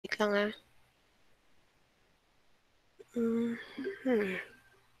lang ah.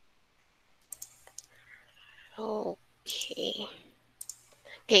 Okay.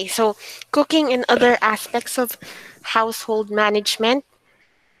 Okay, so cooking and other aspects of household management.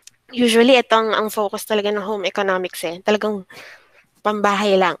 Usually, ito ang focus talaga ng home economics eh. Talagang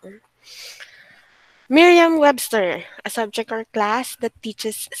pambahay lang. Merriam-Webster, a subject or class that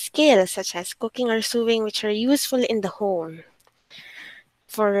teaches skills such as cooking or sewing which are useful in the home.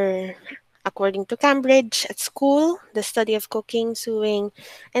 According to Cambridge, at school, the study of cooking, sewing,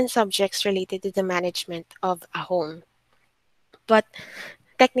 and subjects related to the management of a home. But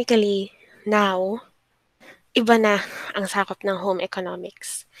technically, now, iba na ang sakop ng home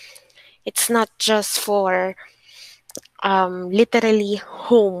economics. It's not just for literally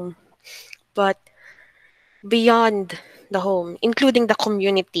home, but beyond the home, including the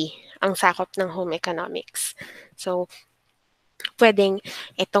community, ang sakop ng home economics. So, pwedeng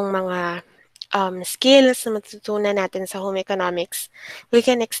itong mga skills na matutunan natin sa home economics, we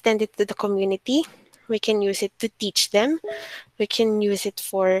can extend it to the community. We can use it to teach them. We can use it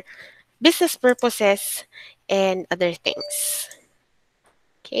for business purposes and other things.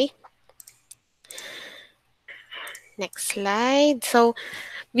 Okay. Next slide. So,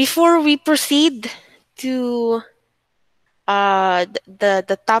 before we proceed to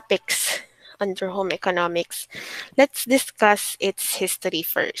the topics under home economics, let's discuss its history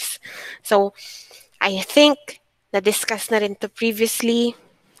first. So, I think na-discuss na rin to previously.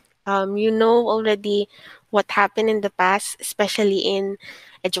 You know already what happened in the past, especially in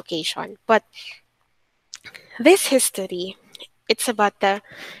education. But this history, it's about the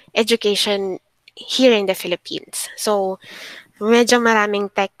education here in the Philippines. So, medyo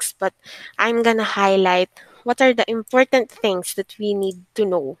maraming text, but I'm gonna highlight what are the important things that we need to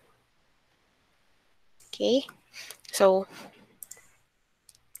know. Okay, so,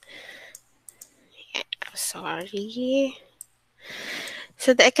 sorry.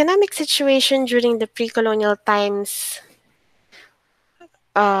 So, the economic situation during the pre-colonial times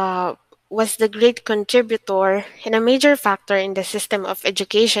was the great contributor and a major factor in the system of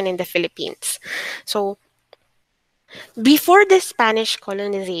education in the Philippines. So, before the Spanish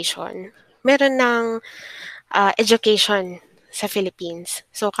colonization, meron ng education sa Philippines.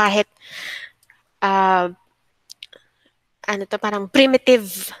 So, kahit parang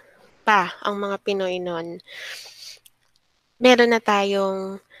primitive pa ang mga Pinoy noon, meron na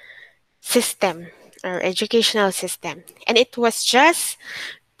tayong system or educational system. And it was just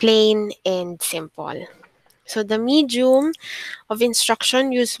plain and simple. So the medium of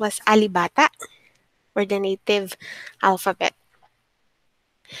instruction used was alibata or the native alphabet.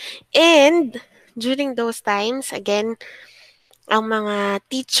 And during those times, again, ang mga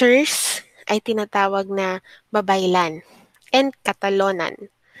teachers ay tinatawag na babaylan and katalonan.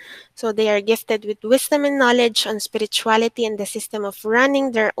 So they are gifted with wisdom and knowledge on spirituality and the system of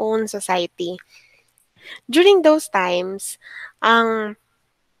running their own society. During those times, ang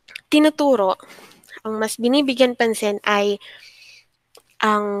tinuturo, ang mas binibigyan pansin ay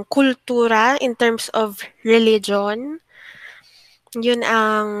ang kultura in terms of religion, yun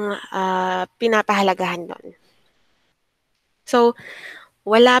ang pinapahalagahan doon. So,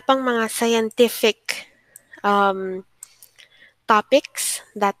 wala pang mga scientific topics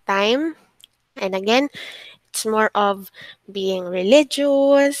that time. And again, it's more of being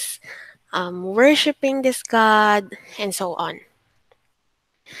religious, worshiping this God, and so on.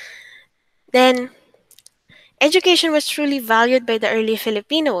 Then, education was truly valued by the early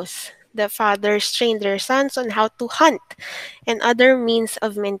Filipinos. The fathers trained their sons on how to hunt and other means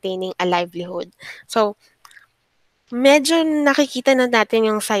of maintaining a livelihood. So, medyo nakikita na natin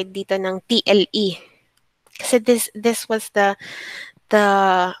yung side dito ng TLE. Kasi this was the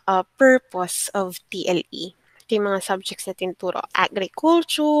purpose of TLE. Ito yung mga subjects na tinuturo.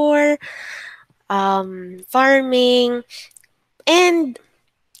 Agriculture, farming, and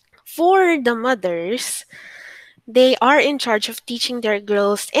for the mothers, they are in charge of teaching their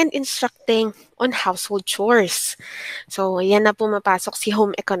girls and instructing on household chores. So, yan na pumapasok si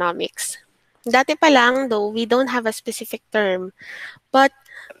home economics. Dati pa lang, though, we don't have a specific term, but,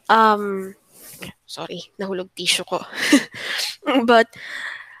 sorry, nahulog tissue ko. But,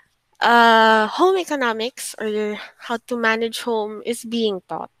 home economics or how to manage home is being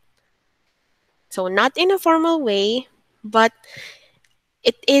taught. So, not in a formal way, but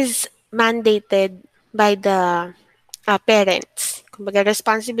it is mandated by the parents. Kumbaga,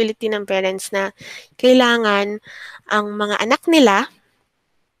 responsibility ng parents na kailangan ang mga anak nila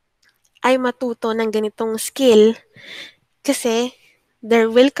ay matuto ng ganitong skill kasi there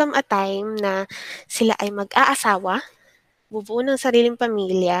will come a time na sila ay mag-aasawa bubuo ng sariling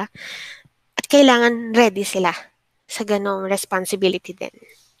pamilya at kailangan ready sila sa ganong responsibility din.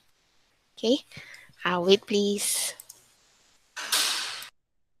 Okay? Wait please.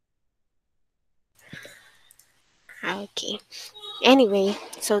 Okay. Anyway,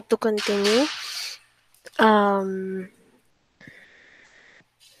 so to continue,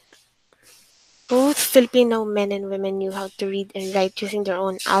 both Filipino men and women knew how to read and write using their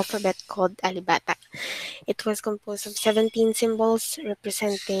own alphabet called Alibata. It was composed of 17 symbols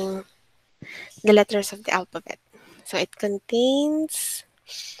representing the letters of the alphabet. So it contains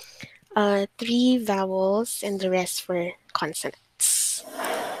three vowels and the rest were consonants.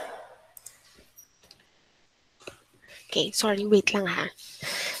 Okay, sorry, wait lang ha.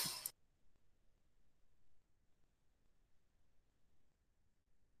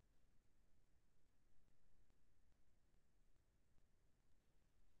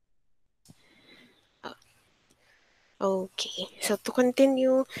 Okay, so to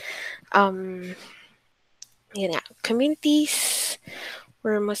continue, communities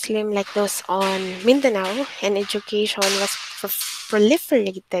were Muslim like those on Mindanao, and education was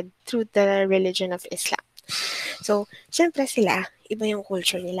proliferated through the religion of Islam. So, syempre sila, iba yung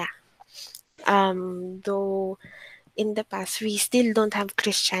culture nila. Though in the past, we still don't have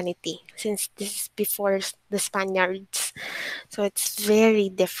Christianity since this is before the Spaniards. So it's very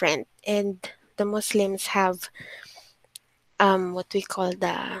different. And the Muslims have what we call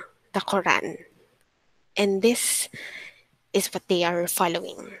the Quran. And this is what they are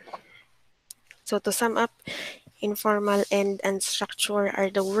following. So to sum up, informal and unstructured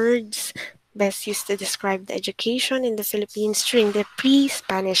are the words best used to describe the education in the Philippines during the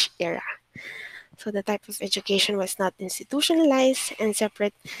pre-Spanish era. So the type of education was not institutionalized and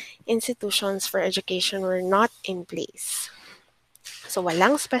separate institutions for education were not in place. So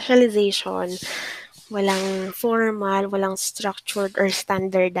walang specialization, walang formal, walang structured or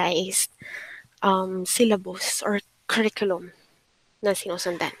standardized syllabus or curriculum na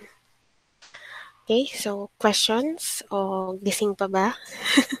sinusundan. Okay, so questions o gising pa ba?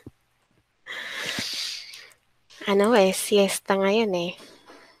 Siesta ngayon eh.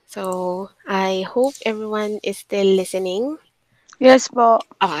 So, I hope everyone is still listening. Yes po.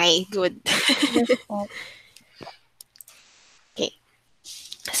 Okay, good. Yes po. Okay,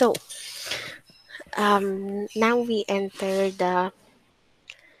 so now we enter the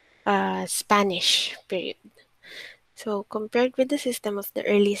Spanish period. So, compared with the system of the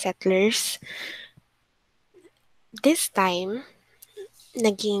early settlers, this time,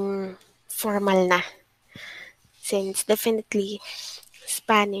 naging formal na. Since definitely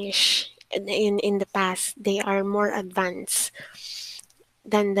Spanish in the past, they are more advanced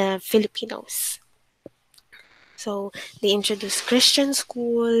than the Filipinos. So, they introduced Christian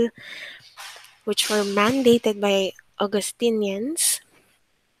school, which were mandated by Augustinians.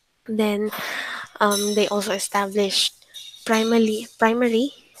 Then, they also established primary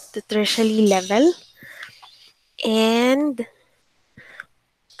to tertiary level and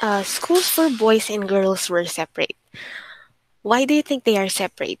schools for boys and girls were separate. Why do you think they are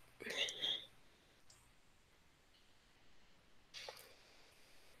separate?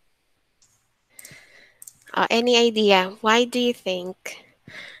 Any idea? Why do you think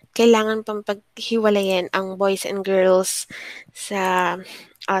kailangan pang paghiwalayin ang boys and girls sa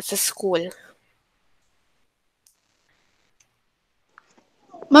school?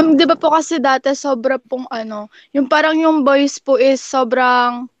 Ma'am, 'di ba po kasi dati sobra pong yung parang yung boys po is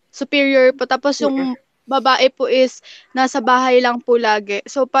sobrang superior po tapos yung Mm-mm. babae po is nasa bahay lang po lagi.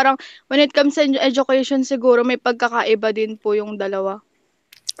 So parang when it comes to education siguro may pagkakaiba din po yung dalawa.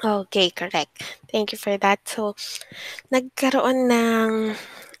 Okay, correct. Thank you for that. So, nagkaroon ng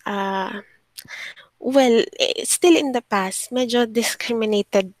uh, still in the past, medyo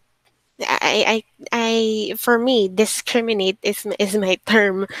discriminated. For me, discriminate is my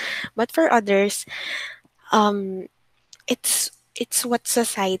term, but for others, um, it's what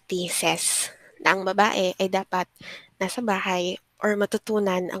society says na ang babae ay dapat nasa bahay or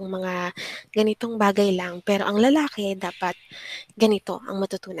matutunan ang mga ganitong bagay lang, pero ang lalaki dapat ganito ang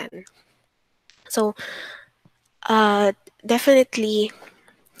matutunan. So, definitely,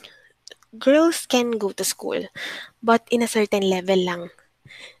 girls can go to school, but in a certain level lang.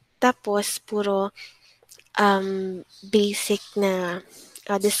 Tapos, puro basic na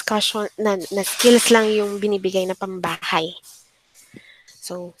discussion na skills lang yung binibigay na pambahay.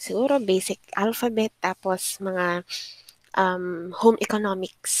 So, siguro basic alphabet, tapos mga home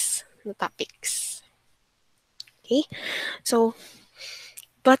economics na topics. Okay? So,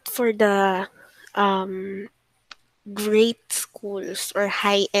 but for the um, great schools or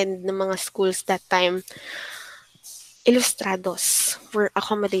high-end na mga schools that time, ilustrados were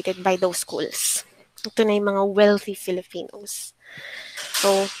accommodated by those schools. Ito na yung mga wealthy Filipinos.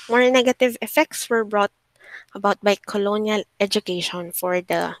 So, more negative effects were brought about by colonial education for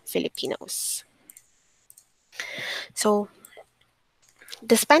the Filipinos. So,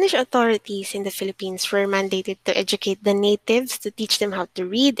 the Spanish authorities in the Philippines were mandated to educate the natives to teach them how to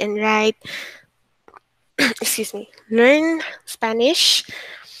read and write, excuse me, learn Spanish,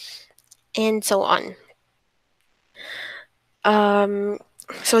 and so on. Um,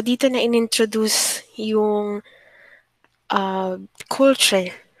 so, dito na inintroduce yung uh, culture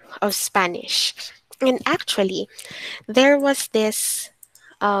of Spanish. And actually, there was this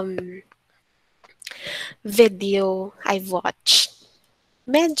um, video I watched.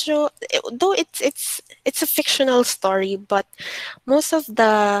 Medyo, though it's a fictional story, but most of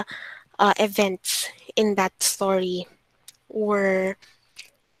the events in that story were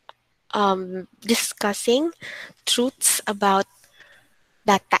discussing truths about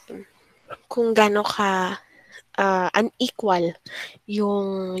that time. Kung gaano ka unequal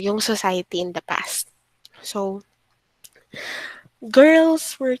yung society in the past. So,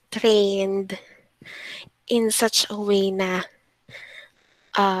 girls were trained in such a way na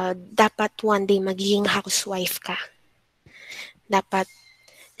dapat one day magiging housewife ka. Dapat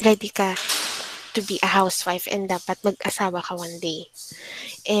ready ka to be a housewife and dapat mag-asawa ka one day.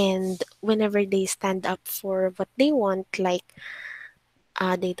 And whenever they stand up for what they want, like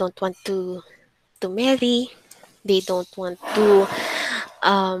they don't want to marry, they don't want to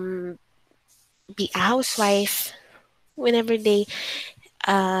um, be a housewife. Whenever they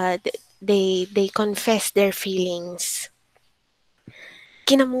confess their feelings,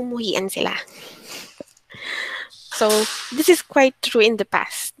 kinamumuhian sila. So this is quite true in the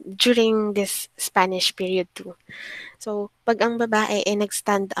past during this Spanish period too. So pag ang babae ay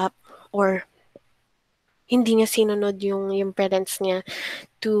nag-stand up or hindi niya sinunod yung parents niya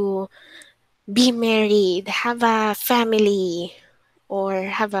to be married, have a family, or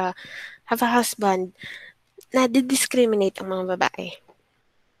have a husband, na discriminate ang mga babae.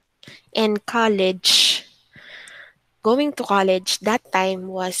 And college, going to college that time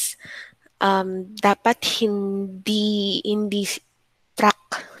was dapat hindi track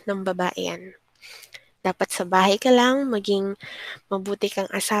ng babae yan. Dapat sa bahay ka lang, maging mabuti kang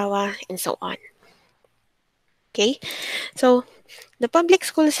asawa, and so on. Okay? So, the public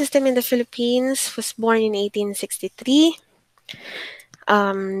school system in the Philippines was born in 1863.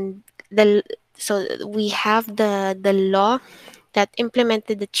 Um, so we have the law that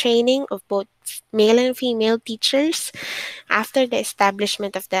implemented the training of both male and female teachers after the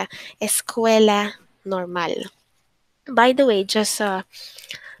establishment of the Escuela Normal. By the way, just ano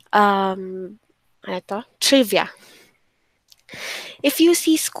to? Trivia. If you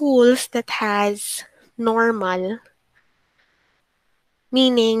see schools that has normal,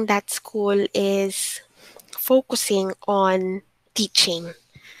 meaning that school is focusing on teaching.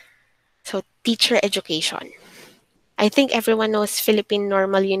 So teacher education. I think everyone knows Philippine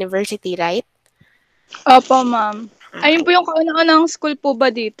Normal University, right? Opo, ma'am. Ayun Okay. po yung kauna-unahang school po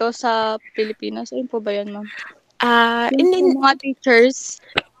ba dito sa Pilipinas? Ayun po ba yun, ma'am? Yung In po mga teachers.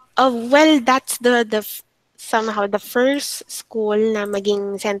 well, that's somehow the first school na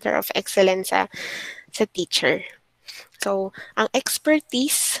maging center of excellence sa teacher. So, ang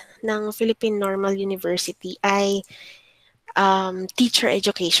expertise ng Philippine Normal University ay teacher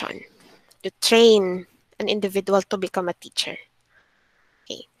education, to train an individual to become a teacher.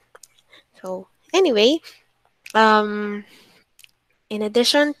 Okay. So, anyway, um, in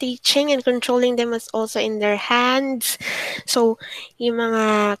addition, teaching and controlling them was also in their hands. So, yung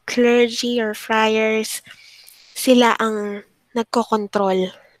mga clergy or friars, sila ang nagko-control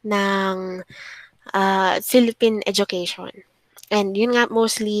ng Philippine education. And yun nga,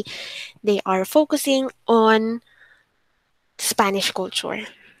 mostly, they are focusing on Spanish culture.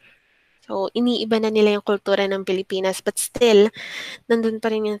 So, iniiba na nila yung kultura ng Pilipinas, but still, nandun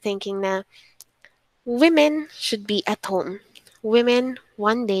pa rin yung thinking na women should be at home. Women,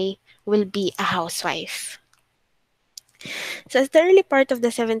 one day, will be a housewife. So, as the early part of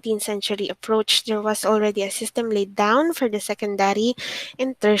the 17th century approached, there was already a system laid down for the secondary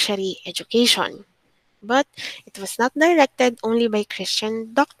and tertiary education. But it was not directed only by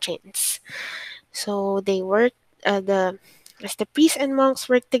Christian doctrines. So, they worked, as the priests and monks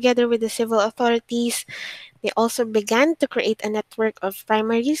worked together with the civil authorities, they also began to create a network of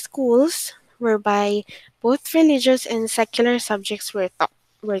primary schools whereby both religious and secular subjects were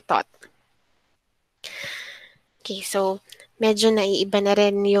taught. Okay, so medyo naiiba na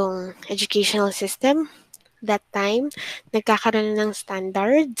rin yung educational system that time. Nagkakaroon ng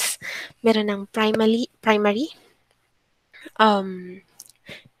standards. Meron ng primary, um,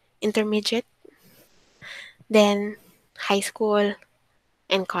 intermediate, then high school,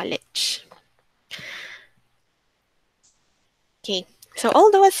 and college. Okay. So,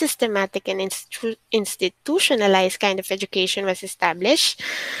 although a systematic and institutionalized kind of education was established,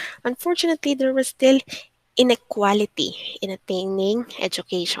 unfortunately, there was still inequality in attaining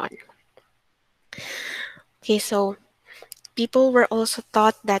education. Okay, so people were also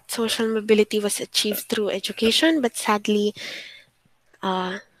taught that social mobility was achieved through education, but sadly,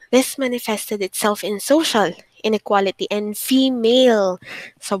 uh, this manifested itself in social inequality and female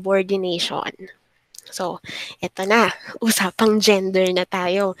subordination. So, eto na, usapang gender na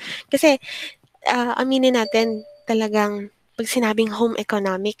tayo. Kasi, aminin natin, talagang pag sinabing home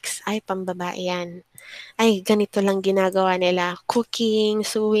economics, ay, pambabae yan. Ay, ganito lang ginagawa nila. Cooking,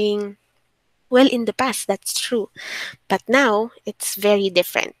 sewing. Well, in the past, that's true. But now, it's very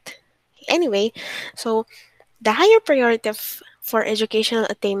different. Anyway, so the higher priority for educational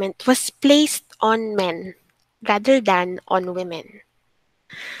attainment was placed on men rather than on women.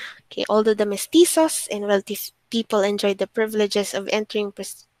 Okay, although the mestizos and wealthy people enjoyed the privileges of entering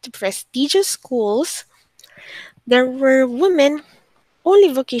prestigious schools, there were women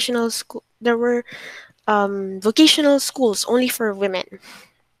only vocational school. There were vocational schools only for women.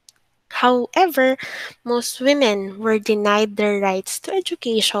 However, most women were denied their rights to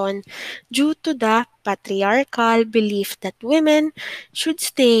education due to the patriarchal belief that women should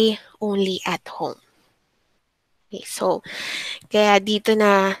stay only at home. Okay, so, kaya dito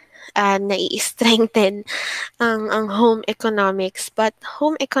na nai-strengthen ang home economics. But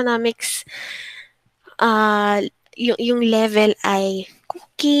home economics, yung level ay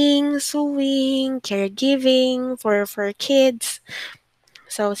cooking, sewing, caregiving for kids.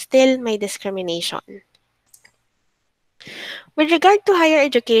 So, still may discrimination. With regard to higher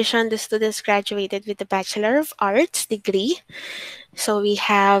education, the students graduated with the Bachelor of Arts degree. So we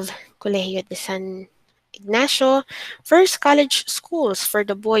have Colegio de San Ignacio, first college schools for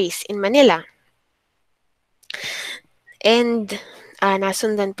the boys in Manila. And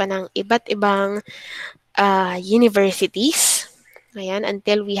nasundan pa ng iba't ibang universities. Ayan,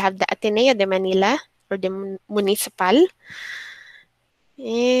 until we have the Ateneo de Manila or the municipal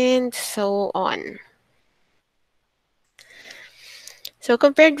and so on. So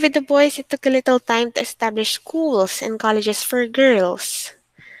compared with the boys, it took a little time to establish schools and colleges for girls.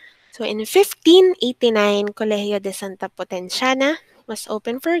 So in 1589, Colegio de Santa Potenciana was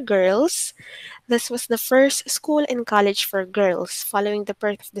opened for girls. This was the first school and college for girls, following the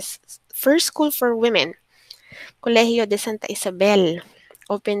birth of the first school for women, Colegio de Santa Isabel,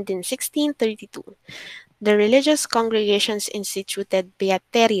 opened in 1632. The religious congregations instituted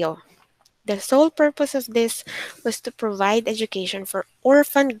Beaterio. The sole purpose of this was to provide education for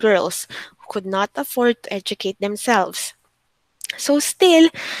orphan girls who could not afford to educate themselves. So still,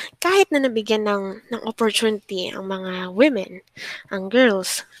 kahit na nabigyan ng opportunity ang mga women, ang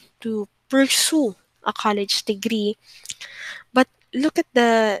girls, to pursue a college degree, but look at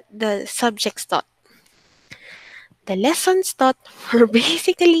the subjects taught. The lessons taught were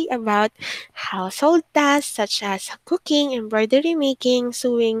basically about household tasks such as cooking, embroidery making,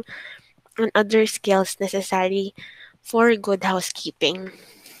 sewing, and other skills necessary for good housekeeping.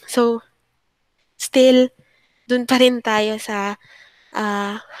 So, still, dun pa rin tayo sa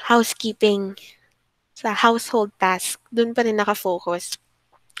housekeeping, sa household task. Dun pa rin nakafocus.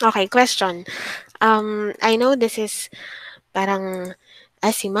 Okay, question. I know this is parang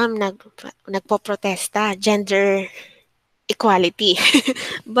si ma'am nagpo-protesta, gender equality.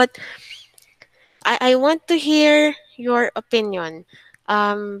 But I want to hear your opinion.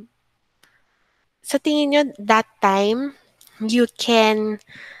 Um, sa tingin nyo, that time, you can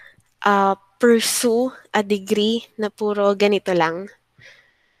pursue a degree na puro ganito lang?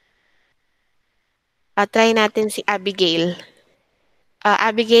 Try natin si Abigail.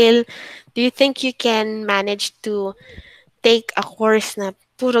 Abigail, do you think you can manage to take a course na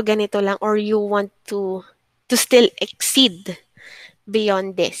puro ganito lang or you want to still exceed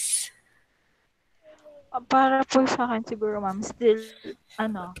beyond this? Para po sa'kin siguro ma'am still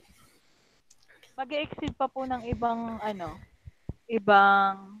ano, mag-e-exceed pa po ng ibang ano,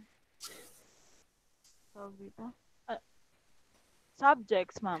 ibang tawag dito, ah,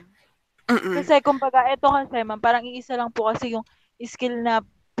 subjects ma'am. Mm. Kasi kumbaga eto kasi ma'am parang iisa lang po kasi yung skill na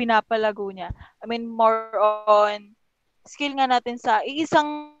pinapalago niya. I mean more on skill nga natin sa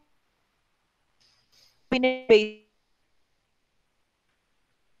iisang base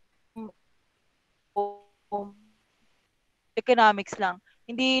home economics lang.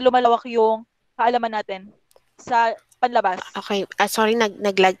 Hindi lumalawak yung kaalaman natin sa panlabas. Okay, sorry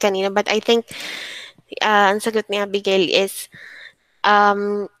naglag kanina but I think Ang sagot ni Abigail is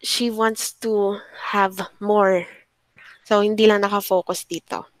she wants to have more. So, hindi lang nakafocus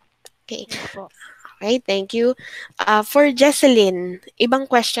dito. Okay. Yes po. Okay, thank you. For Jesselyn, ibang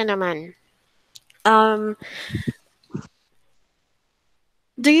question naman.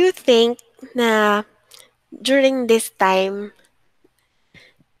 Do you think na during this time,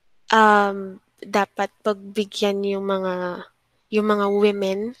 dapat pagbigyan yung mga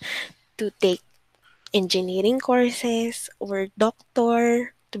women to take engineering courses or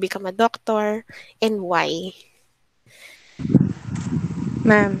doctor, to become a doctor, and why?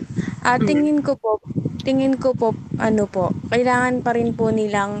 Ma'am, Mm. tingin ko po, ano po, kailangan pa rin po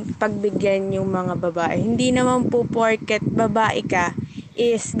nilang pagbigyan yung mga babae. Hindi naman po porket babae ka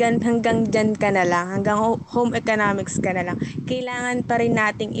is hanggang dyan ka na lang, hanggang home economics ka na lang. Kailangan pa rin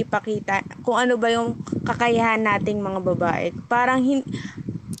nating ipakita kung ano ba yung kakayahan nating mga babae.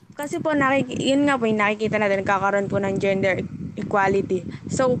 Kasi po yun nga po yung nakikita natin, nagkakaroon po ng gender equality.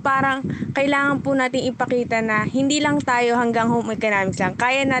 So parang kailangan po nating ipakita na hindi lang tayo hanggang home economics lang.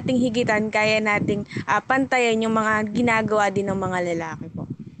 Kaya nating higitan, kaya nating pantayan yung mga ginagawa din ng mga lalaki po.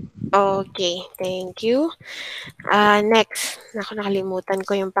 Okay, thank you. Next, naku, nakalimutan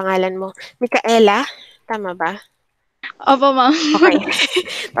ko yung pangalan mo. Micaela, tama ba? Opo, ma'am. Okay.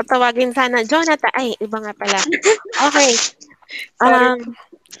 Tatawagin sana Jonathan. Ay, iba nga pala. Okay. Sorry Um, po.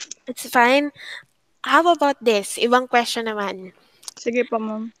 it's fine. How about this? Ibang question naman. Sige po,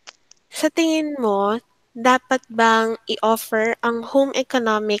 ma'am. Sa tingin mo, dapat bang i-offer ang home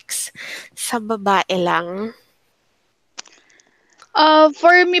economics sa babae lang?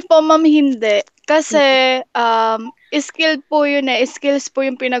 For me po, ma'am, hindi. Kasi, skilled po yun eh. Skills po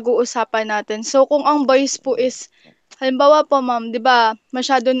yung pinag-uusapan natin. So, kung ang boys po is, halimbawa po, ma'am, di ba,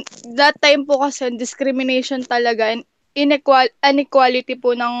 that time po kasi, discrimination talaga and inequality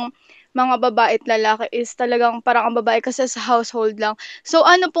po ng mga babae at lalaki is talagang parang ang babae kasi sa household lang. So,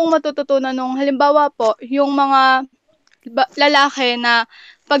 ano pong matututunan nung, halimbawa po, yung mga lalaki na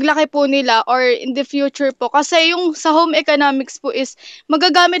paglaki po nila or in the future po. Kasi yung sa home economics po is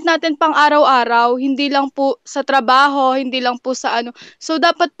magagamit natin pang araw-araw, hindi lang po sa trabaho, hindi lang po sa ano. So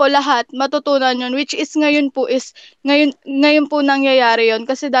dapat po lahat matutunan yun, which is ngayon po nangyayari yon.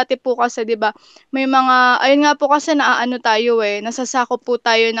 Kasi dati po kasi 'di ba may mga ayun nga po kasi naaano tayo nasasakop po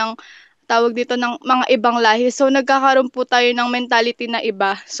tayo ng tawag dito ng mga ibang lahi. So nagkakaroon po tayo ng mentality na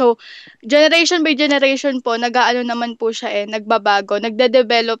iba. So generation by generation po, nag-aano naman po siya nagbabago,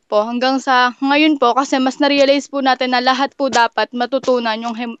 nagde-develop po hanggang sa ngayon po kasi mas na-realize po natin na lahat po dapat matutunan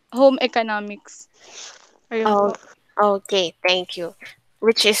yung home economics. Ayun Oh, po. okay, thank you.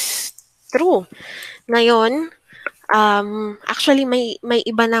 Which is true. Ngayon, actually may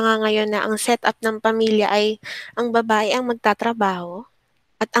iba na nga ngayon na ang setup ng pamilya ay ang babae ang magtatrabaho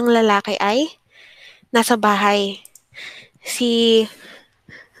at ang lalaki ay nasa bahay. Si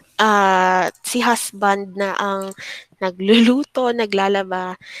si husband na ang nagluluto,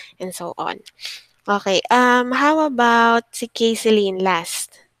 naglalaba, and so on. Okay, how about si Kayceline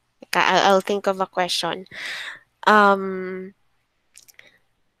last? I'll think of a question. Um,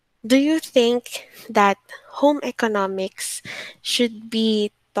 do you think that home economics should be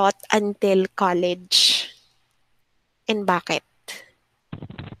taught until college? And bakit?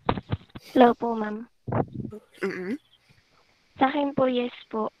 Hello po, ma'am. Mm-mm. Sa akin po, yes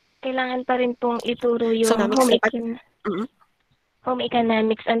po. Kailangan pa rin pong ituro So, yung economics dapat. Mm-mm. home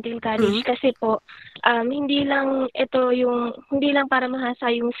economics until college Mm-mm. kasi po hindi lang para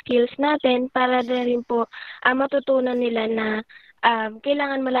mahasa yung skills natin, para na rin po matutunan nila na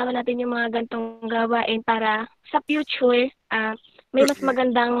kailangan malaman natin yung mga gantong gawain para sa future may mas Mm-mm.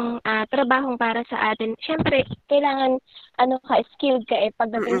 magandang trabahong para sa atin. Siyempre, kailangan skilled ka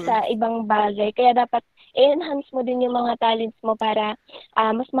pagdating Mm-mm. sa ibang bagay. Kaya dapat i-enhance mo din yung mga talents mo para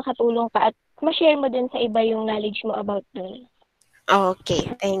mas makatulong ka at ma-share mo din sa iba yung knowledge mo about dun. Okay,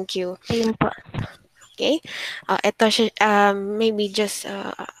 thank you. Ayun po. Okay. Ito, maybe just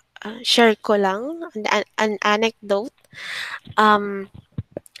share ko lang an anecdote.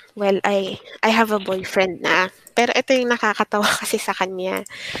 Well, I have a boyfriend na. Pero ito yung nakakatawa kasi sa kanya.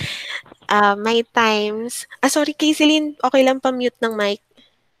 May times, sorry, Kayceline, okay lang pa-mute ng mic.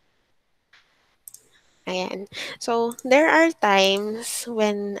 Ayan. So, there are times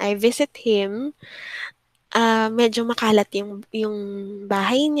when I visit him, medyo makalat yung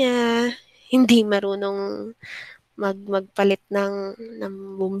bahay niya, hindi marunong magpalit ng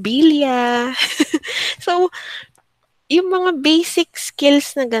bumbilya. So, yung mga basic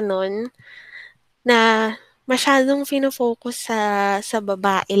skills na gano'n, na masyadong fino-focus sa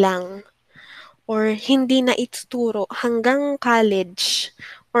babae lang or hindi na ituturo hanggang college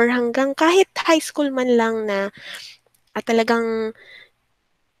or hanggang kahit high school man lang na talagang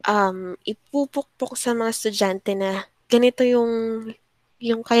ipupukpok sa mga estudyante na ganito yung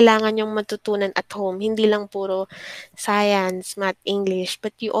kailangan yung matutunan at home. Hindi lang puro science, math, English,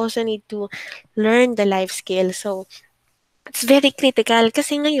 but you also need to learn the life skills. So, it's very critical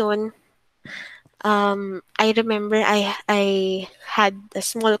kasi ngayon, I remember I had a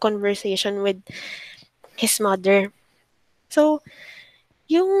small conversation with his mother. So,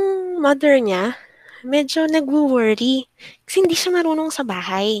 yung mother niya, medyo nagwo-worry kasi hindi siya marunong sa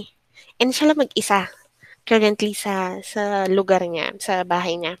bahay. And siya lang mag-isa currently sa lugar niya, sa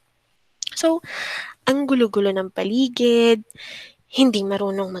bahay niya. So, ang gulo-gulo ng paligid, hindi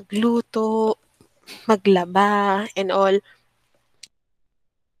marunong magluto, maglaba, and all.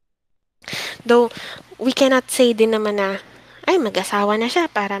 Though, we cannot say din naman na, ay, mag-asawa na siya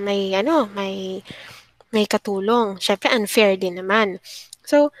para may katulong. Syempre, unfair din naman.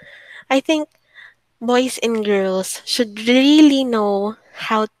 So, I think boys and girls should really know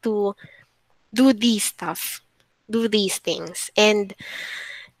how to do these stuff, do these things. And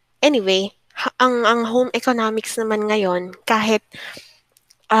anyway, ang home economics naman ngayon, kahit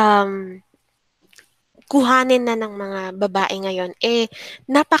um, kuhanin na ng mga babae ngayon,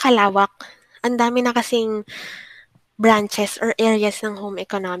 napakalawak. Ang dami na kasing branches or areas ng home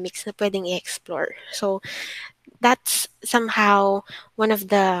economics na pwedeng i-explore. So, that's somehow one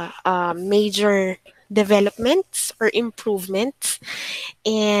of the major developments or improvements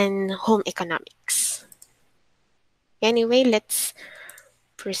in home economics. Anyway, let's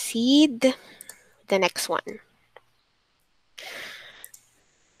proceed. The next one.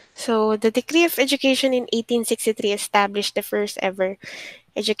 So, the Decree of Education in 1863 established the first ever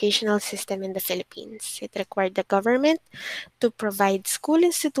educational system in the Philippines. It required the government to provide school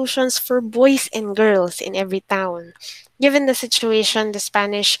institutions for boys and girls in every town. Given the situation, the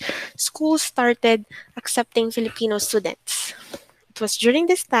Spanish schools started accepting Filipino students. It was during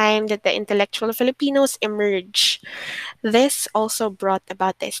this time that the intellectual Filipinos emerged. This also brought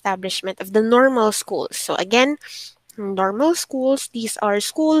about the establishment of the normal schools. So again, normal schools, these are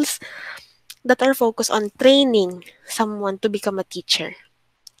schools that are focused on training someone to become a teacher.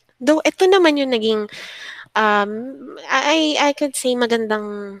 Though ito naman yung naging I could say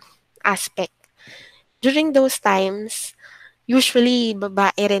magandang aspect. During those times, usually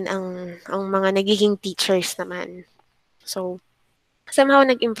babae rin ang mga nagiging teachers naman. So somehow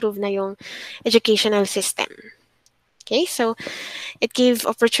nag-improve na yung educational system. Okay, so it gave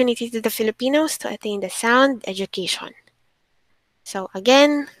opportunity to the Filipinos to attain the sound education. So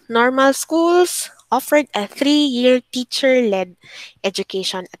again, normal schools offered a 3-year teacher-led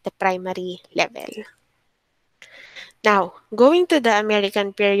education at the primary level. Now, going to the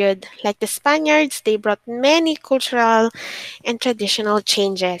American period, like the Spaniards, they brought many cultural and traditional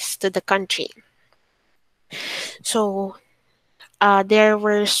changes to the country. So, there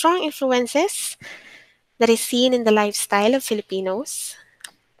were strong influences that is seen in the lifestyle of Filipinos.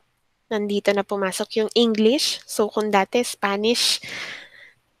 Nandito na pumasok yung English. So, kung dati Spanish,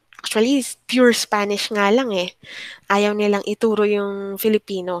 actually, pure Spanish nga lang eh. Ayaw nilang ituro yung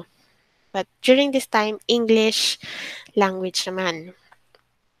Filipino. But during this time, English language naman.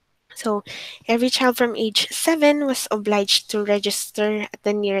 So, every child from age 7 was obliged to register at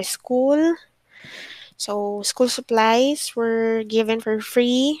the nearest school. So, school supplies were given for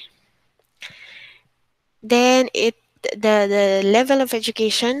free. Then the level of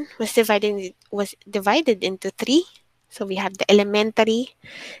education was divided into 3. So we have the elementary,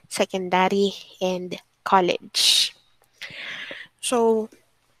 secondary, and college. So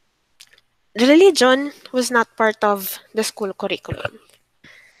religion was not part of the school curriculum.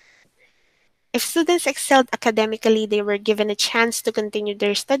 If students excelled academically, they were given a chance to continue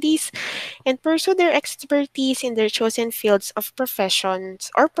their studies and pursue their expertise in their chosen fields of professions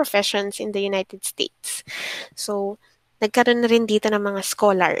in the United States. So, nagkaroon na rin dito ng mga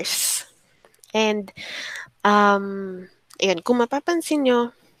scholars. And, ayun, kung mapapansin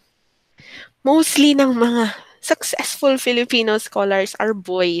nyo, mostly ng mga successful Filipino scholars are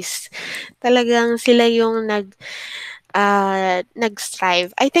boys. Talagang sila yung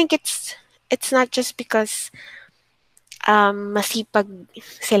nag-strive. I think it's not just because masipag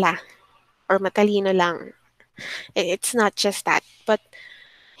sila or matalino lang. It's not just that. But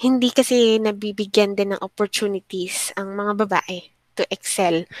hindi kasi nabibigyan din ng opportunities ang mga babae to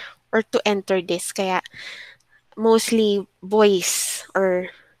excel or to enter this. Kaya mostly boys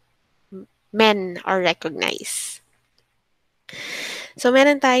or men are recognized. So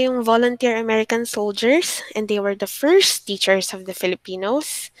meron tayong volunteer American soldiers and they were the first teachers of the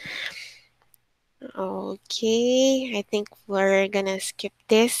Filipinos. Okay, I think we're gonna skip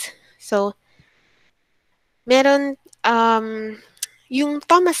this. So, meron, yung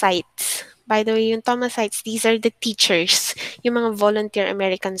Thomasites. By the way, yung Thomasites, these are the teachers, yung mga volunteer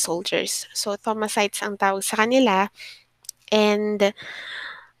American soldiers. So, Thomasites ang tawag sa kanila. And,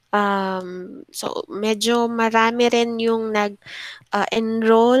 so, medyo marami rin yung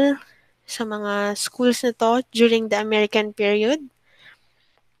nag-enroll sa mga schools na to during the American period.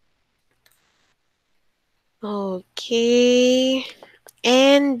 Okay.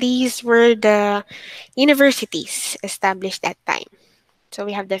 And these were the universities established that time. So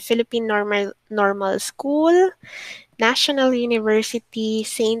we have the Philippine Normal School, National University,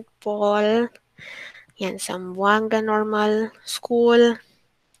 St. Paul, yan, Zamboanga Normal School,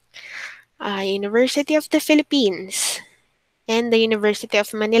 University of the Philippines, and the University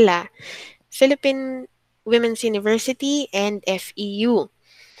of Manila, Philippine Women's University, and FEU.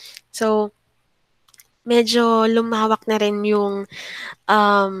 So, medyo lumawak na rin yung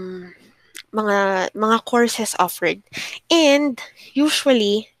um, mga courses offered. And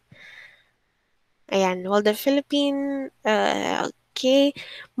usually, ayan, while the okay,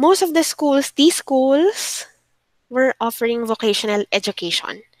 most of the schools, these schools were offering vocational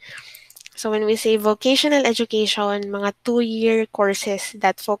education. So when we say vocational education, mga 2-year courses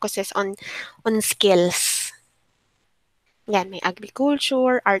that focuses on skills. Yan, may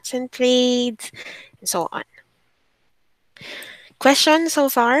agriculture, arts and trades, and so on. Questions so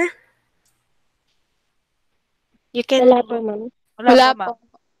far? You can, Wala po, ma'am. Wala Wala po, po. ma'am.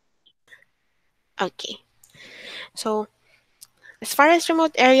 okay. So, as far as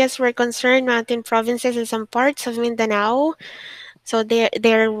remote areas were concerned, mountain provinces and some parts of Mindanao, so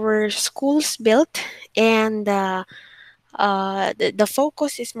there were schools built, and the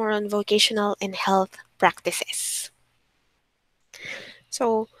focus is more on vocational and health practices.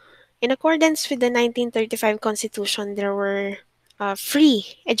 So, in accordance with the 1935 Constitution, there were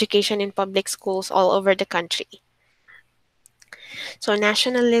free education in public schools all over the country. So,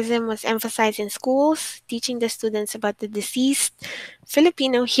 nationalism was emphasized in schools, teaching the students about the deceased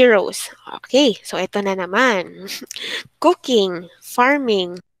Filipino heroes. Okay, so ito na naman. Cooking,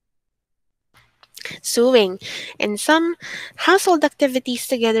 farming, sewing, and some household activities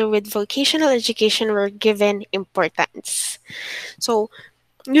together with vocational education were given importance. So,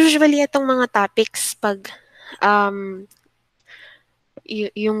 usually itong mga topics pag um,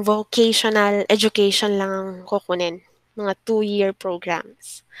 yung vocational education lang ang kukunin, mga 2-year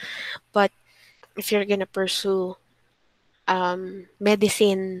programs. But if you're gonna pursue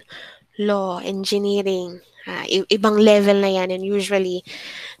medicine, law, engineering, ibang level na yan, and usually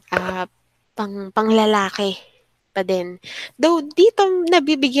panglalaki pa din. Though dito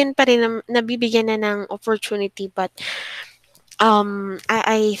nabibigyan na ng opportunity, but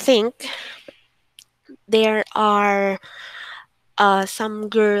I think there are some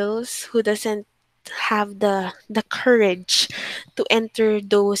girls who doesn't have the courage to enter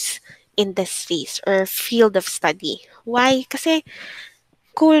those industries or field of study. Why? Kasi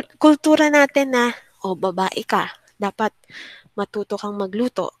kultura natin na, oh, babae ka, dapat matuto kang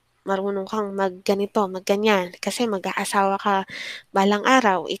magluto, marunong kang magganito, magganyan, kasi mag-aasawa ka balang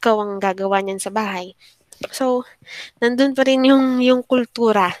araw, ikaw ang gagawa niyan sa bahay. So, nandun pa rin yung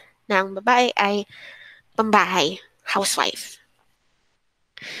kultura na ang babae ay pambahay, housewife.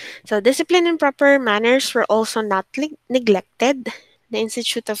 So, discipline and proper manners were also not neglected. The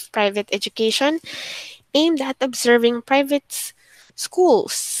Institute of Private Education, aimed at observing private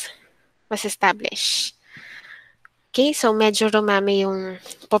schools, was established. Okay, so medyo rumami yung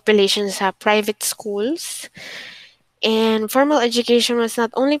population sa private schools. And formal education was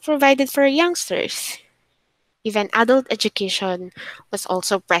not only provided for youngsters, even adult education was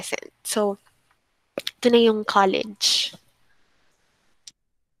also present. So, ito na yung college.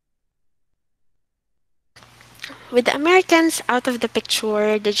 With the Americans out of the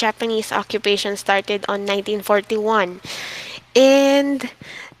picture, the Japanese occupation started on 1941. And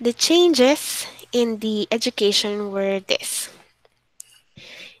the changes in the education were this.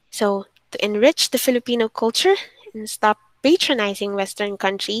 So, to enrich the Filipino culture and stop patronizing Western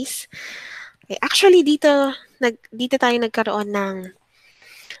countries, actually dito tayo nagkaroon ng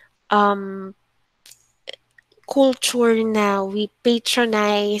um, culture na we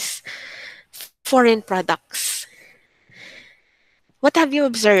patronize foreign products. What have you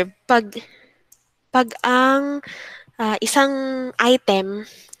observed? Pag ang isang item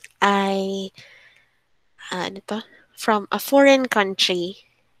ay ano to, from a foreign country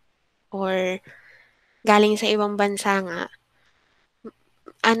or galing sa ibang bansa nga,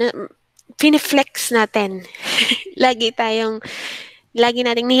 ano, piniflex natin. Lagi nating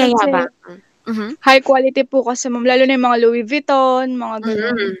Kasi, niyayabang. Mhm. High quality po kasi ma'am, lalo na yung mga Louis Vuitton, mga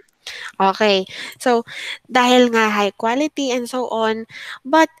gano'n. Mm. Okay. So, dahil nga high quality and so on,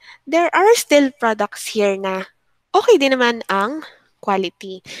 but there are still products here na okay din naman ang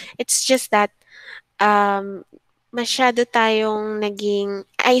quality. It's just that um, masyado tayong naging,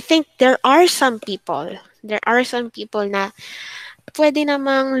 I think there are some people na pwede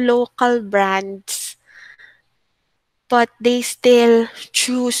namang local brands, but they still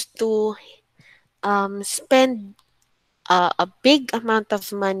choose to spend a big amount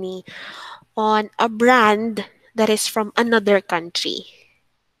of money on a brand that is from another country.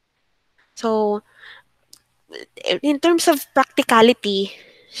 So, in terms of practicality,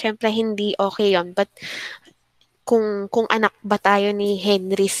 syempre hindi okay yon. But kung anak ba tayo ni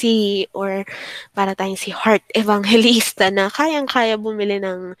Henry C. or para tayong si Heart Evangelista na kayang-kaya bumili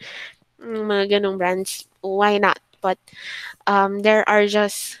ng mga ganong brands, why not? But there are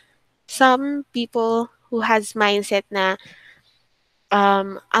just some people who has mindset na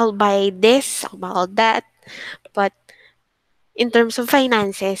I'll buy this, I'll buy all that, but in terms of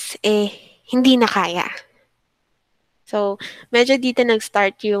finances, hindi na kaya. So, medyo dito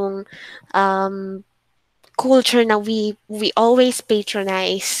nag-start yung um, culture na we always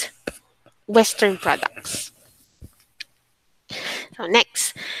patronize Western products. So,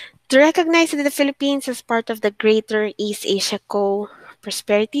 next, to recognize that the Philippines as part of the greater East Asia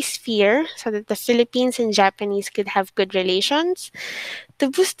prosperity sphere so that the Philippines and Japanese could have good relations, to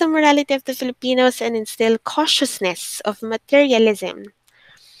boost the morality of the Filipinos and instill cautiousness of materialism,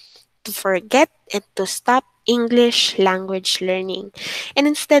 to forget and to stop English language learning and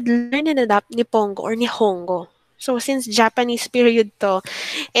instead learn and adopt Nipongo or Nihongo. So since Japanese period to,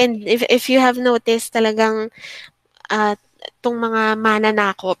 and if you have noticed talagang uh, tong mga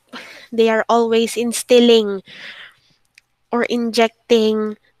mananakop, they are always instilling or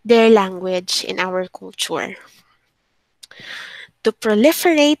injecting their language in our culture. To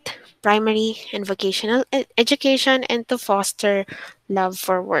proliferate primary and vocational education and to foster love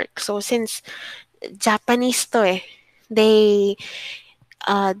for work. So since Japanese to they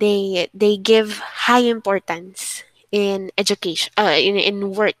they give high importance in education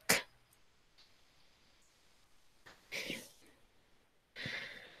in work.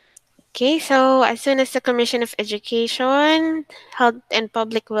 Okay, so as soon as the Commission of Education, Health and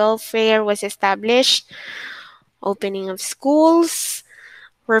Public Welfare was established, opening of schools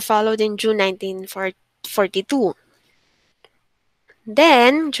were followed in June 1942.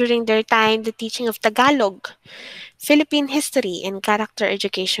 Then, during their time, the teaching of Tagalog, Philippine history, and character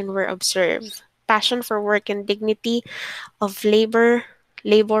education were observed. Passion for work and dignity of labor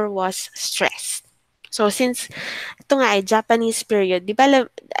was stressed. So since ito nga ay Japanese period, di ba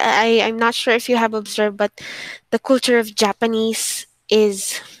I'm not sure if you have observed but the culture of Japanese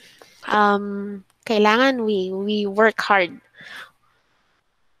is kailangan we work hard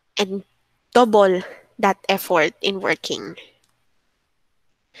and double that effort in working.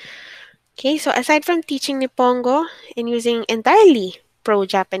 Okay, so aside from teaching Nippongo and using entirely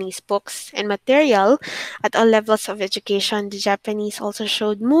pro-Japanese books and material at all levels of education, the Japanese also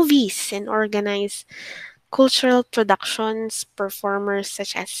showed movies and organized cultural productions. Performers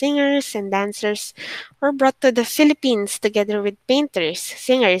such as singers and dancers were brought to the Philippines together with painters,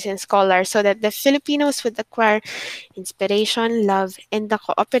 singers, and scholars so that the Filipinos would acquire inspiration, love, and the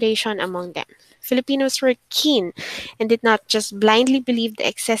cooperation among them. Filipinos were keen and did not just blindly believe the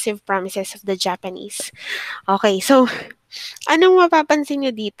excessive promises of the Japanese. Okay, so anong mapapansin nyo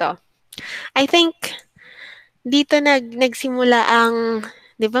dito? I think dito nagsimula ang,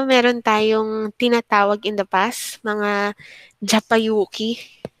 'di ba meron tayong tinatawag in the past, mga Japayuki.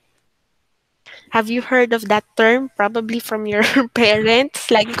 Have you heard of that term? Probably from your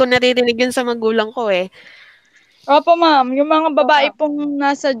parents. Lagi ko naririnig yun sa magulang ko eh. Opo ma'am, yung mga babae Oo. pong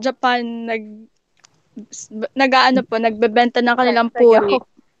nasa Japan nag-aano po, nagbebenta ng kanilang Sayaw. puri.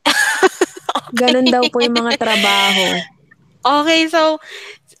 Ganun daw po yung mga trabaho. Okay, so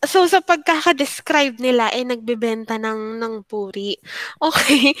sa pagkaka-describe nila nagbebenta ng puri.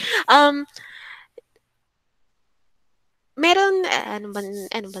 Okay. Um meron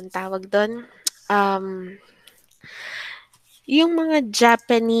ano bang tawag doon? Um yung mga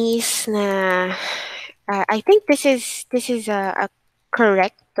Japanese na I think this is a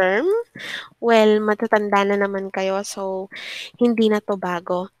correct term. Well, matatanda na naman kayo so hindi na to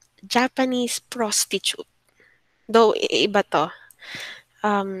bago. Japanese prostitute. Though iba to.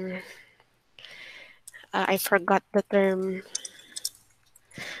 Um I forgot the term.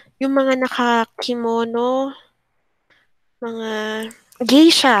 Yung mga nakakimono, mga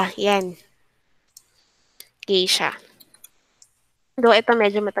geisha, yan, geisha. Though ito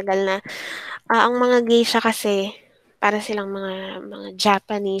medyo matagal na Ang mga geisha kasi para silang mga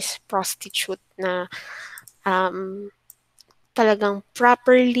Japanese prostitute na, um, talagang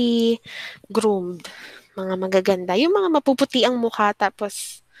properly groomed, mga magaganda, yung mga mapuputi ang mukha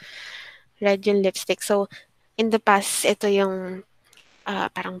tapos red yung lipstick. So, in the past, ito yung,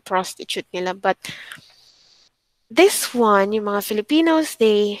 parang prostitute nila. But this one, yung mga Filipinos,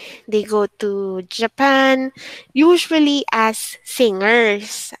 they go to Japan usually as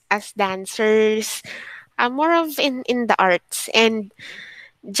singers, as dancers, more of in the arts. And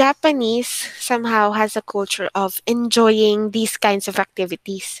Japanese somehow has a culture of enjoying these kinds of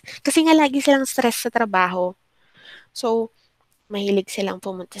activities. Kasi nga lagi silang stress sa trabaho. So, mahilig silang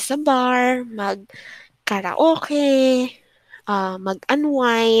pumunta sa bar, mag-karaoke,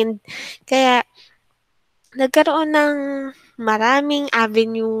 mag-unwind. Kaya, nagkaroon ng maraming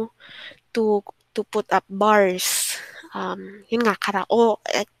avenue to put up bars. Yun nga,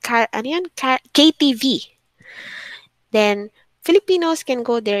 ano yun? KTV. Then, Filipinos can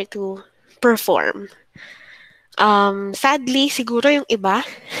go there to perform. Sadly, siguro yung iba,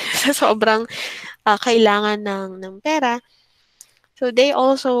 sa sobrang kailangan ng pera, so they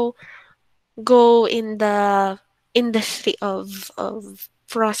also go in the industry of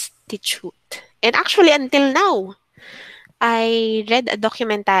prostitute. And actually, until now, I read a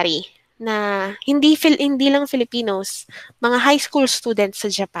documentary na hindi lang Filipinos, mga high school students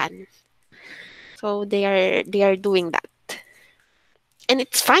sa Japan. So they are doing that. And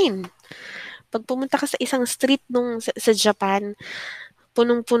it's fine. Pag pumunta ka sa isang street sa Japan,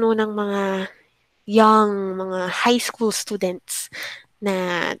 punong-puno ng mga mga high school students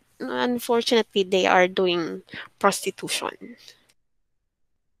na unfortunately they are doing prostitution.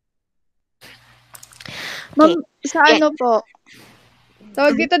 Okay. Ma'am, sa Yeah. ano po,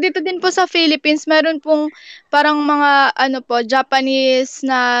 tawag dito din po sa Philippines, meron pong parang mga ano po, Japanese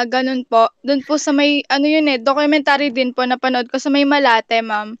na ganun po. Dun po sa may ano yun documentary din po napanood ko sa may Malate,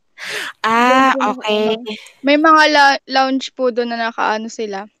 ma'am. Diyan po Okay. may mga lounge po doon na nakaano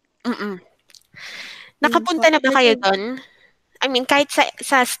sila. Mm. Yun po. Nakapunta na ba kayo doon? I mean, kahit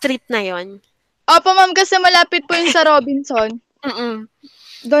sa street na yon. Opo, ma'am, kasi malapit po yun sa Robinson. Mm.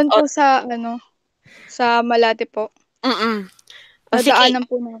 Doon O, po sa sa Malate po. mm. O sige. Nadaanan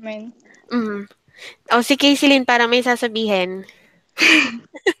po namin. Mm. O si Kaysilyn, para may sasabihin.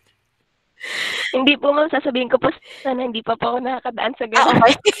 Hindi po ma'am, sasabihin ko po sana hindi pa po ako nakakadaan sa ganun.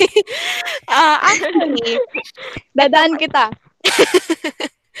 Okay. Actually, ito, Dadaan kita.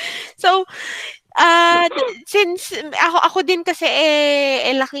 so, since ako din kasi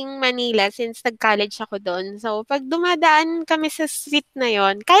laking Manila since nag-college ako doon. So, pag dumadaan kami sa street na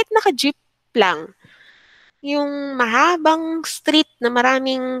yon, kahit naka-jeep lang, yung mahabang street na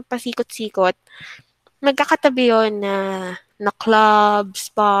maraming pasikot-sikot, magkakatabi yon na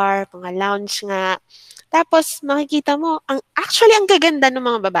clubs, bar, mga lounge nga. Tapos, makikita mo, actually, ang gaganda ng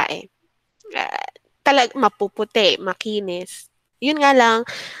mga babae. Mapuputi, makinis. Yun nga lang,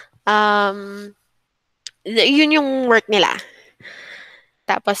 yun yung work nila.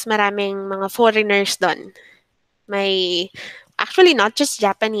 Tapos, maraming mga foreigners doon. May, actually, not just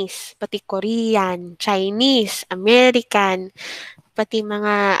Japanese, pati Korean, Chinese, American, pati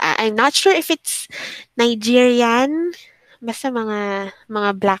mga, I'm not sure if it's Nigerian, basta mga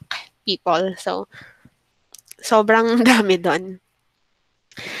black people. So, sobrang dami doon.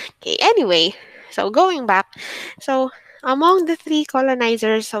 Okay, anyway, so going back, so among the three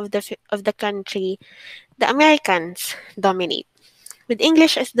colonizers of the country, the Americans dominate. With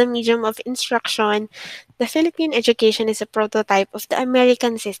English as the medium of instruction, the Philippine education is a prototype of the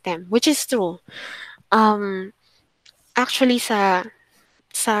American system, which is true. Actually sa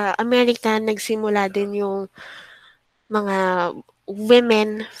Amerika nagsimula din yung mga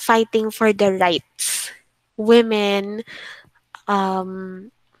women fighting for their rights. Women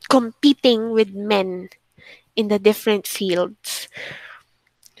competing with men in the different fields.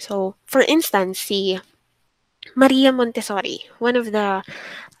 So, for instance, si Maria Montessori, one of the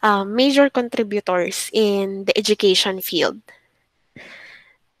major contributors in the education field.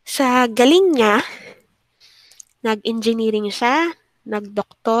 Sa galing niya, nag-engineering siya,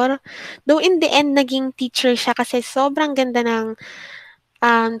 nag-doktor. Though in the end, naging teacher siya kasi sobrang ganda ng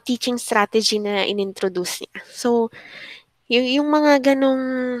teaching strategy na inintroduce niya. So, yung mga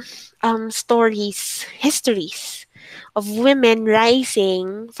ganong stories, histories of women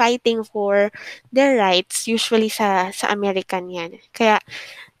rising, fighting for their rights, usually sa American yan. Kaya,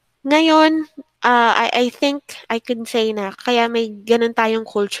 ngayon, I think I could say na kaya may ganun tayong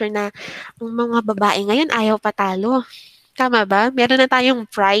culture na ang mga babae ngayon ayaw patalo. Tama ba? Meron na tayong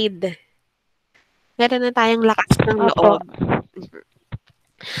pride. Meron na tayong lakas ng Opo. loob.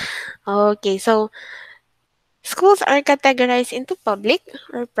 Okay, so schools are categorized into public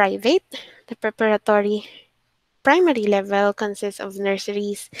or private. The preparatory primary level consists of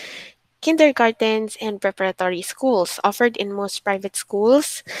nurseries, kindergartens, and preparatory schools offered in most private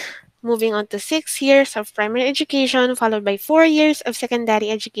schools. Moving on to 6 years of primary education, followed by 4 years of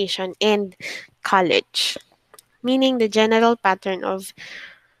secondary education and college. Meaning the general pattern of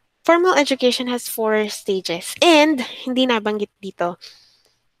formal education has 4 stages. And, hindi nabanggit dito,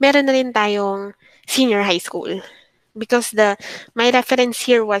 meron na rin tayong senior high school. Because my reference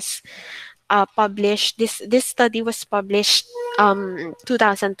here was published, this study was published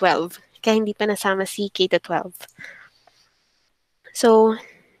 2012. Kaya hindi pa nasama si K to 12. So,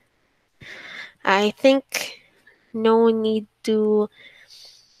 I think no need to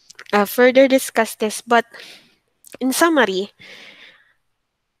further discuss this, but in summary,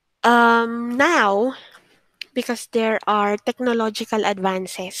 now, because there are technological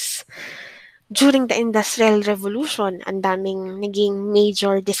advances, during the Industrial Revolution, ang daming naging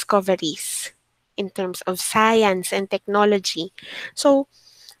major discoveries in terms of science and technology. So,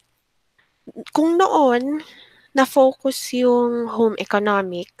 kung noon, na-focus yung home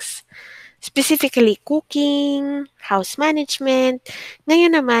economics, specifically cooking, house management,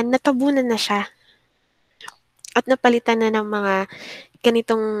 ngayon naman, natabunan na siya at napalitan na ng mga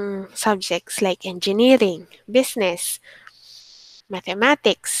ganitong subjects like engineering, business,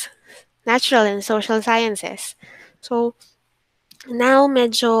 mathematics, natural and social sciences. So, now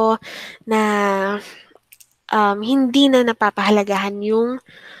medyo na hindi na napapahalagahan yung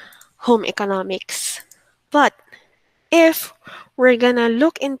home economics. But if we're gonna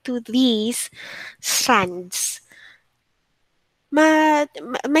look into these strands,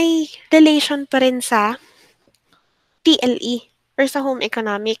 may relation pa rin sa TLE or sa home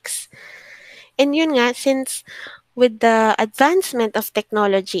economics. And yun nga, since with the advancement of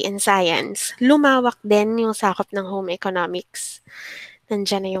technology and science, lumawak din yung sakop ng home economics.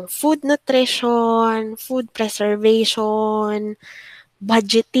 Nandiyan na yung food nutrition, food preservation,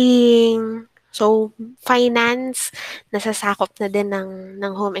 budgeting. So, finance, nasasakop na din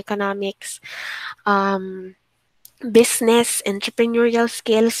ng home economics. Business, entrepreneurial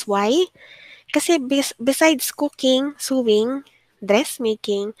skills. Why? Kasi besides cooking, sewing,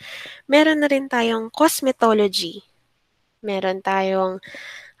 dressmaking, meron na rin tayong cosmetology. Meron tayong,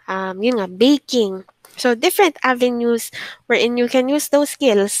 yun nga, baking. So, different avenues wherein you can use those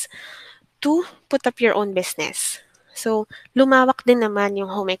skills to put up your own business. So, lumawak din naman yung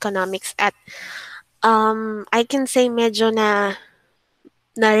home economics at I can say medyo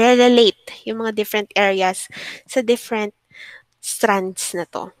na-relate yung mga different areas sa different strands na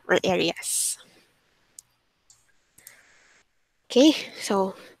to or areas. Okay,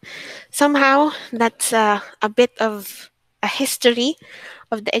 so somehow that's a bit of a history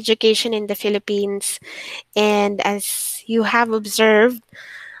of the education in the Philippines. And as you have observed,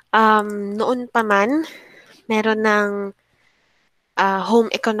 noon pa man, meron ng home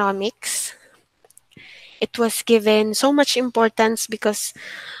economics. It was given so much importance because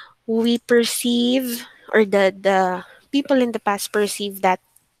we perceive, or the people in the past perceive that,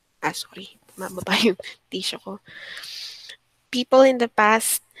 sorry, mababa yung tissue ko. People in the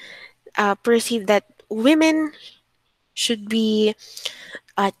past perceive that women should be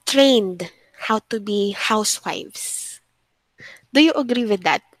trained how to be housewives. Do you agree with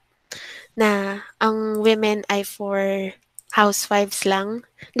that? Na ang women ay for housewives lang?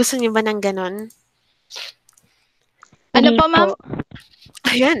 Gusto niyo ba ng ganon? Ano Hindi po, ma'am? po.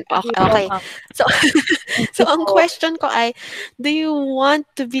 Ayan, Hindi okay. po, Okay. ma'am. So, so Hindi ang po. question ko ay, do you want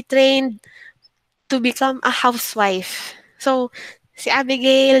to be trained to become a housewife? So, si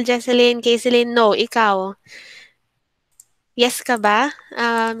Abigail, Jesseline, Kayceline, no. Ikaw, yes ka ba,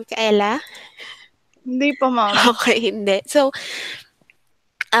 Micaela? Hindi po, ma'am. Okay, hindi. So,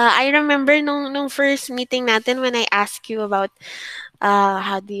 I remember nung first meeting natin when I asked you about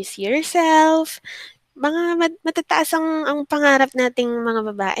how do you see yourself, mga matataas ang pangarap nating mga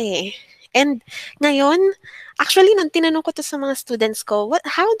babae. And ngayon, actually, nung tinanong ko to sa mga students ko,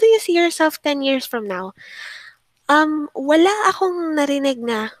 how do you see yourself 10 years from now? Wala akong narinig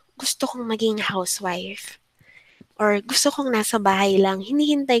na gusto kong maging housewife. Or gusto kong nasa bahay lang,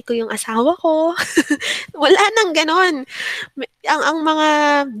 hinihintay ko yung asawa ko. Wala nang ganon. Ang mga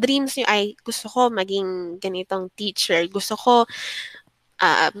dreams niyo ay gusto ko maging ganitong teacher. Gusto ko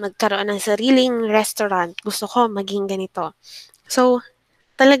magkaroon ng sariling restaurant. Gusto ko maging ganito. So,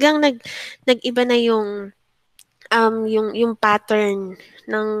 talagang nag-iba na yung pattern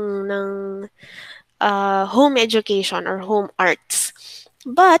ng home education or home arts.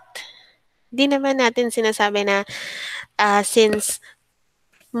 But di naman natin sinasabi na since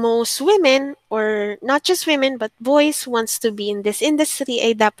most women, or not just women but boys wants to be in this industry,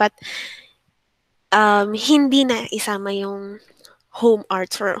 ay dapat hindi na isama yung home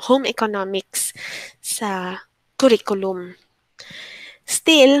arts or home economics sa curriculum.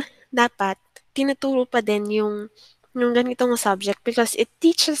 Still, dapat tinuturo pa din yung ganitong subject because it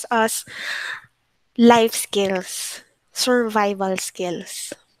teaches us life skills, survival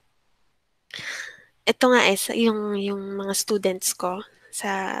skills. Ito nga yung mga students ko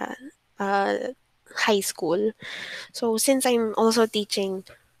sa uh, high school. So, since I'm also teaching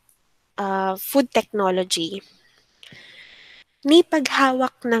food technology, ni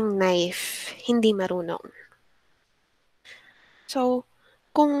paghawak ng knife, hindi marunong. So,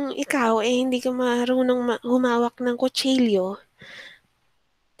 kung ikaw hindi ka marunong humawak ng kutsilyo,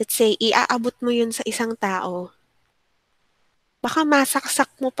 let's say, iaabot mo yun sa isang tao, baka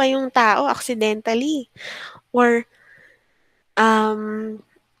masaksak mo pa yung tao accidentally. Or, um,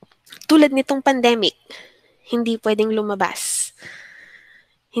 tulad nitong pandemic, hindi pwedeng lumabas.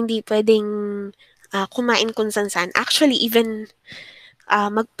 Hindi pwedeng kumain kung saan-saan. Actually, even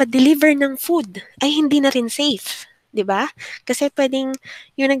magpa-deliver ng food ay hindi na rin safe. 'Di ba? Kasi pwedeng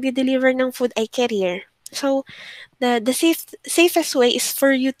yung nagde-deliver ng food ay carrier. So, the safest way is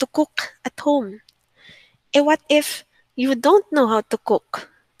for you to cook at home. Eh, what if you don't know how to cook?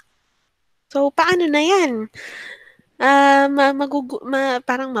 So, paano na yan?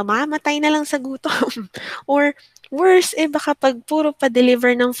 Parang mamamatay na lang sa gutom. Or worse, baka pag puro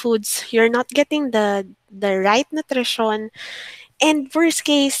pa-deliver ng foods, you're not getting the right nutrition, and worst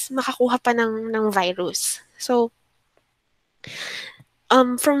case, makakuha pa ng virus. So,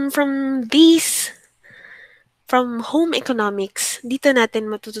 from home economics, dito natin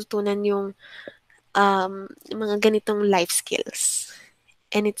matututunan yung mga ganitong life skills.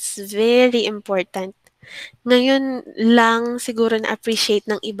 And it's very important. Ngayon lang siguro na-appreciate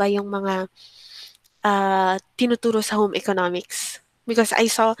ng iba yung mga tinuturo sa home economics. Because I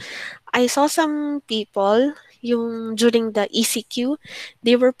saw some people, yung during the ECQ,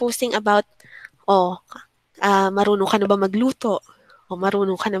 they were posting about, marunong ka na ba magluto? O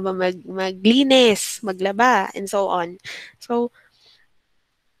marunong ka na ba maglinis, maglaba, and so on. So,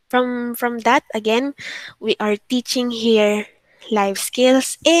 from that, again, we are teaching here life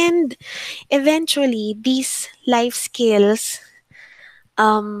skills, and eventually, these life skills,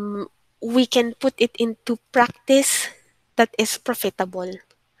 we can put it into practice that is profitable.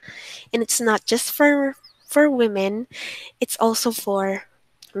 And it's not just for women, it's also for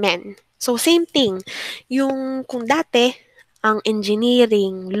men. So same thing, yung kung dati ang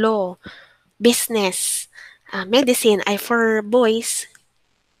engineering, law, business, medicine ay for boys,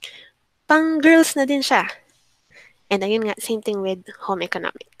 pang girls na din siya. And ayun nga, same thing with home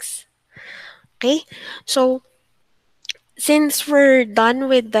economics. Okay? So, since we're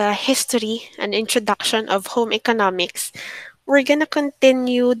done with the history and introduction of home economics, we're gonna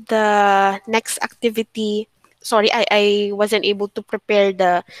continue the next activity. Sorry, I wasn't able to prepare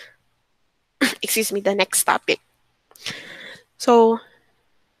the next topic. So,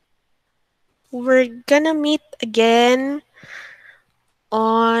 we're gonna meet again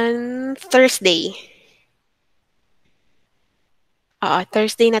on Thursday.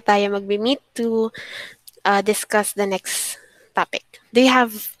 Thursday na tayo magbe-meet to discuss the next topic. Do you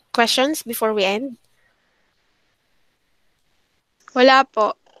have questions before we end? Wala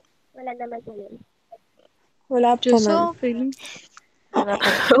po. Wala naman po yun. Wala po, Diyos, ma'am. okay.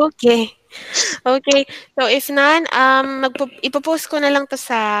 Okay. Okay. So, if none, ipopost ko na lang to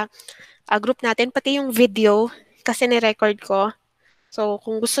sa group natin, pati yung video, kasi ni-record ko. So,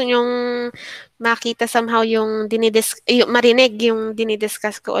 kung gusto nyong makita somehow marinig yung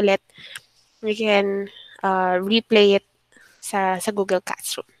dinidiscuss ko ulit, we can replay it sa Google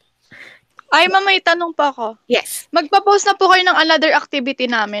Classroom. Ay, ma'am, may tanong pa ako. Yes. Magpa-post na po kayo ng another activity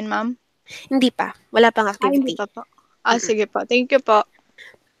namin, ma'am? Hindi pa. Wala pang Ay, hindi activity. pa po. Sige po. Thank you po.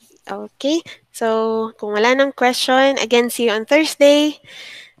 Okay. So, kung wala ng question, again, see you on Thursday.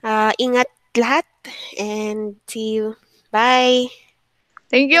 Ingat lahat and see you. Bye.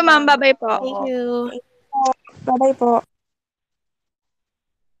 Thank you, ma'am. Bye-bye po. Thank you. Bye-bye po.